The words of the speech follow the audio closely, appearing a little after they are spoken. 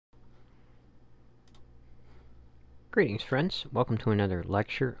Greetings, friends. Welcome to another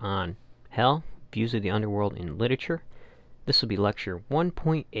lecture on Hell, Views of the Underworld in Literature. This will be lecture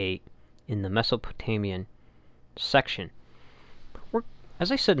 1.8 in the Mesopotamian section.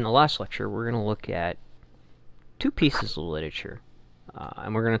 As I said in the last lecture, we're going to look at two pieces of literature,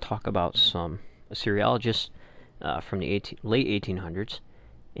 and we're going to talk about some Assyriologists from the late 1800s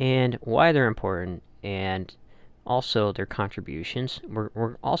and why they're important, and also their contributions.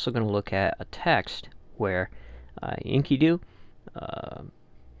 We're also going to look at a text where Enkidu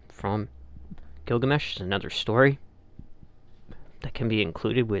from Gilgamesh is another story that can be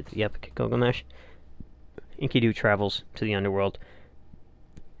included with the Epic of Gilgamesh. Enkidu travels to the underworld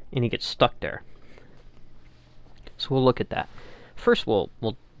and he gets stuck there. So we'll look at that. First we'll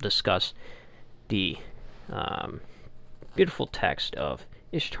discuss the beautiful text of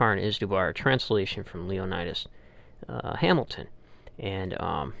Ishtar and Izdubar, a translation from Leonidas Hamilton. And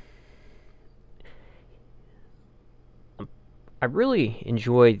I really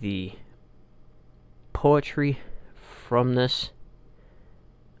enjoy the poetry from this,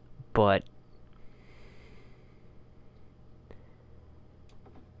 but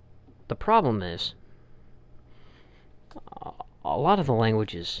the problem is a lot of the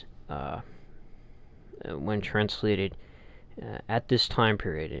languages, when translated at this time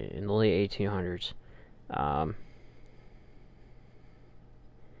period in the late 1800s, a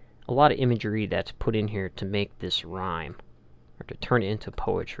lot of imagery that's put in here to make this rhyme or to turn it into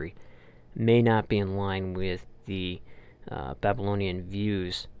poetry may not be in line with the Babylonian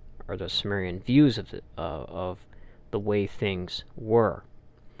views or the Sumerian views of the way things were.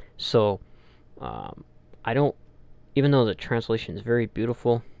 So I don't, even though the translation is very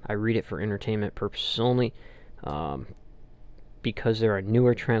beautiful, I read it for entertainment purposes only, because there are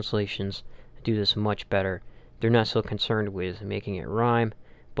newer translations that do this much better. They're not so concerned with making it rhyme,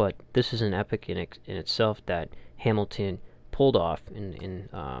 but this is an epic in itself that Hamilton pulled off in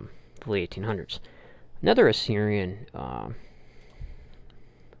the late 1800s. Another Assyrian,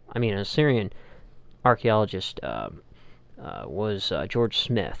 Assyrian archaeologist was George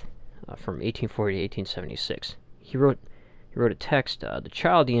Smith from 1840 to 1876. He wrote a text, the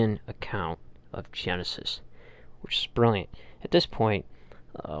Chaldean account of Genesis, which is brilliant. At this point,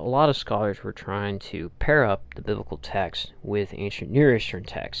 a lot of scholars were trying to pair up the biblical text with ancient Near Eastern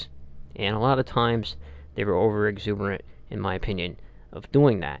texts, and a lot of times they were over-exuberant, in my opinion, of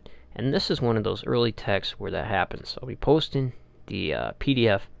doing that. And this is one of those early texts where that happens. I'll be posting the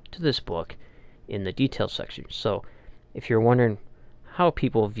PDF to this book in the details section. So if you're wondering how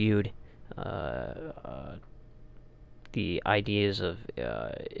people viewed the ideas of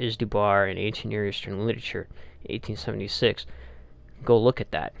Izdubar and ancient Near Eastern literature in 1876, go look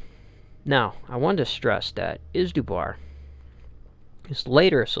at that. Now, I want to stress that Izdubar is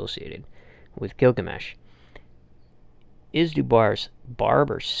later associated with Gilgamesh. Izdubar's barb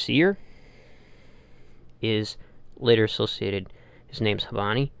or seer is later associated, his name's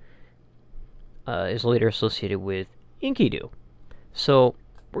Habani, is later associated with Enkidu. So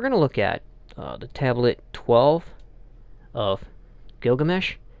we're going to look at the tablet 12 of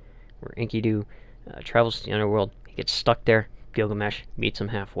Gilgamesh, where Enkidu travels to the underworld. He gets stuck there. Gilgamesh meets him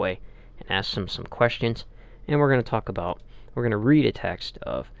halfway and asks him some questions. And we're going to read a text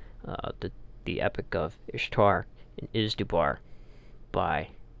of the Epic of Ishtar and Izdubar by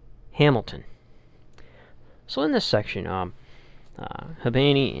Hamilton. So in this section,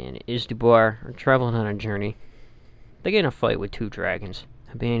 Habani and Izdubar are traveling on a journey. They get in a fight with two dragons.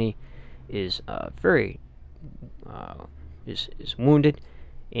 Habani is is wounded,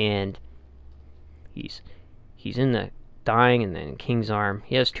 and he's in the dying and then in King's arm.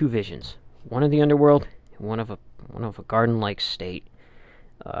 He has two visions: one of the underworld and one of a garden-like state.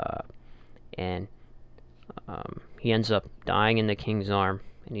 And he ends up dying in the King's arm,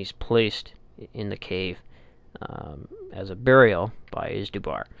 and he's placed in the cave as a burial by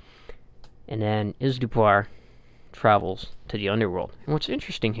Izdubar. And then Izdubar travels to the underworld. And what's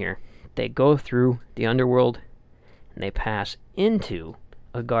interesting here, they go through the underworld and they pass into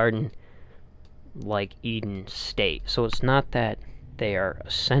a garden like Eden state. So it's not that they are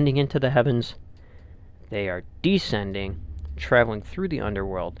ascending into the heavens, they are descending, traveling through the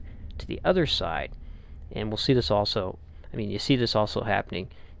underworld to the other side. And we'll see this also, you see this also happening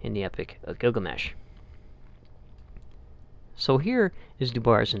in the Epic of Gilgamesh. So here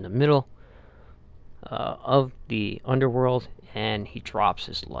Izdubar is in the middle of the underworld, and he drops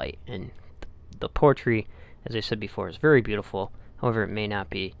his light. And the poetry, as I said before, is very beautiful. However, it may not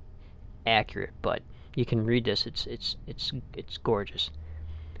be accurate, but you can read this. It's gorgeous.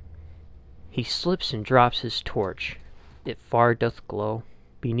 He slips and drops his torch. It far doth glow.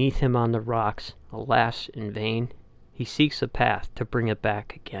 Beneath him on the rocks, alas, in vain, He seeks a path to bring it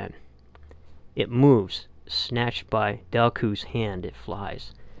back again. It moves, snatched by Dalku's hand it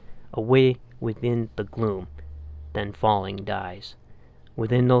flies, away within the gloom, then falling dies.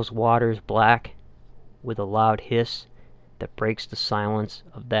 Within those waters black, with a loud hiss that breaks the silence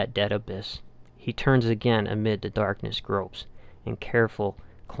of that dead abyss, he turns again amid the darkness gropes, and careful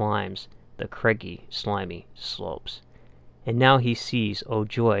climbs the craggy, slimy slopes. And now he sees, oh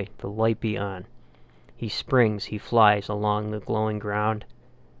joy, the light beyond. He springs, he flies along the glowing ground.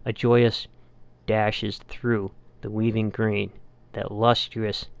 A joyous dashes through the weaving green, that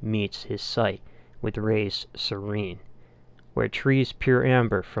lustrous meets his sight with rays serene, where trees pure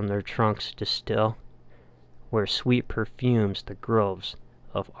amber from their trunks distill, where sweet perfumes the groves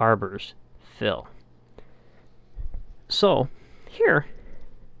of arbors fill. So, here,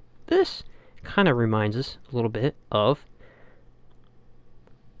 this kind of reminds us a little bit of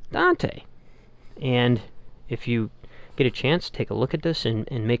Dante. And if you get a chance, take a look at this and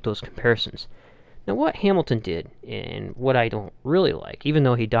make those comparisons. Now, what Hamilton did, and what I don't really like, even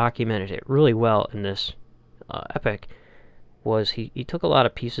though he documented it really well in this epic, was he took a lot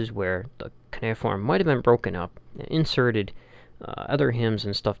of pieces where the cuneiform might have been broken up and inserted other hymns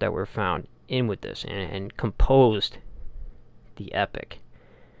and stuff that were found in with this, and composed the epic.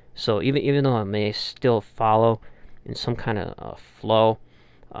 So even though it may still follow in some kind of flow,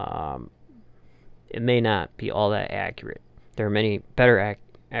 it may not be all that accurate. There are many better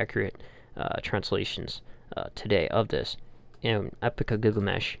accurate translations today of this, and Epic of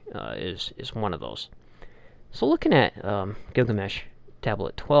Gilgamesh is one of those. So looking at Gilgamesh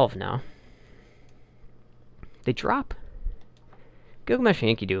Tablet 12 now, they drop Gilgamesh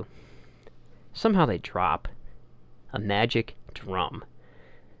and Enkidu. Somehow they drop a magic drum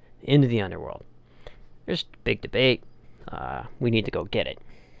into the underworld. There's big debate. We need to go get it.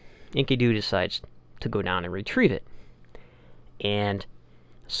 Enkidu decides to go down and retrieve it. And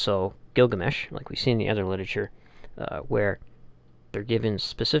so Gilgamesh, like we see in the other literature, where they're given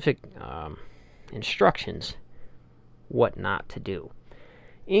specific instructions what not to do.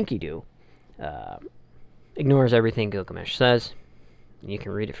 Enkidu ignores everything Gilgamesh says. You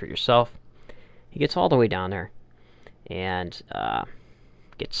can read it for yourself. He gets all the way down there and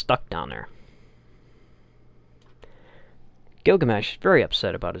gets stuck down there. Gilgamesh, very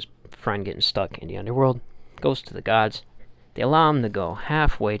upset about his friend getting stuck in the underworld, goes to the gods. They allow him to go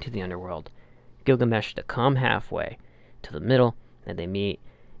halfway to the underworld. Gilgamesh to come halfway to the middle, and they meet,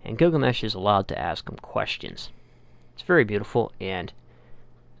 and Gilgamesh is allowed to ask him questions. It's very beautiful, and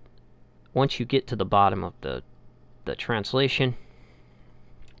once you get to the bottom of the translation,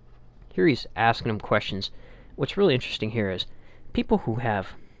 here he's asking him questions. What's really interesting here is people who have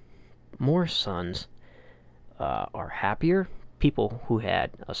more sons are happier. People who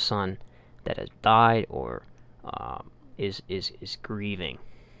had a son that has died or is grieving.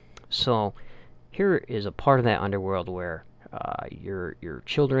 So here is a part of that underworld where your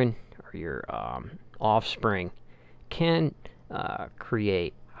children or your offspring can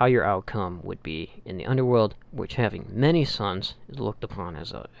create how your outcome would be in the underworld, which having many sons is looked upon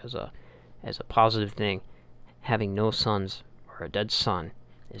as a positive thing. Having no sons or a dead son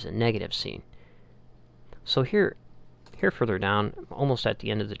is a negative scene. So here further down, almost at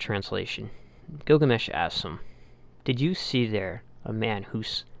the end of the translation, Gilgamesh asks him, "Did you see there a man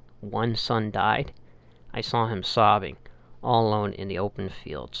whose one son died? I saw him sobbing, all alone in the open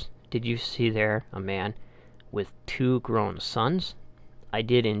fields. Did you see there a man with 2 grown sons? I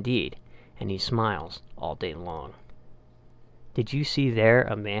did indeed, and he smiles all day long. Did you see there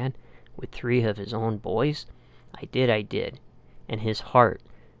a man with 3 of his own boys? I did, and his heart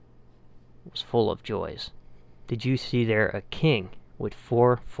was full of joys. Did you see there a king with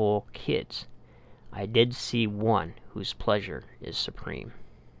 4 full kids? I did see one whose pleasure is supreme."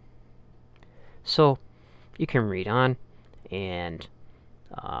 So you can read on and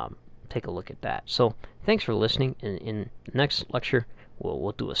take a look at that. So thanks for listening. In the next lecture,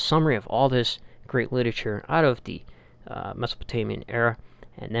 we'll do a summary of all this great literature out of the Mesopotamian era,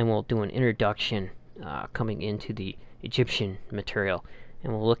 and then we'll do an introduction coming into the Egyptian material,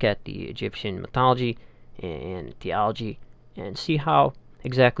 and we'll look at the Egyptian mythology and theology and see how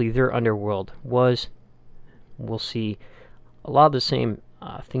exactly their underworld was. We'll see a lot of the same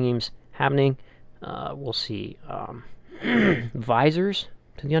themes happening. We'll see visors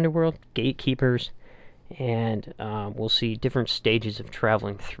to the underworld, gatekeepers, and we'll see different stages of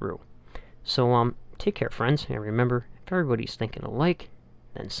traveling through. So take care, friends, and remember, if everybody's thinking alike,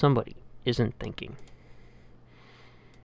 then somebody isn't thinking.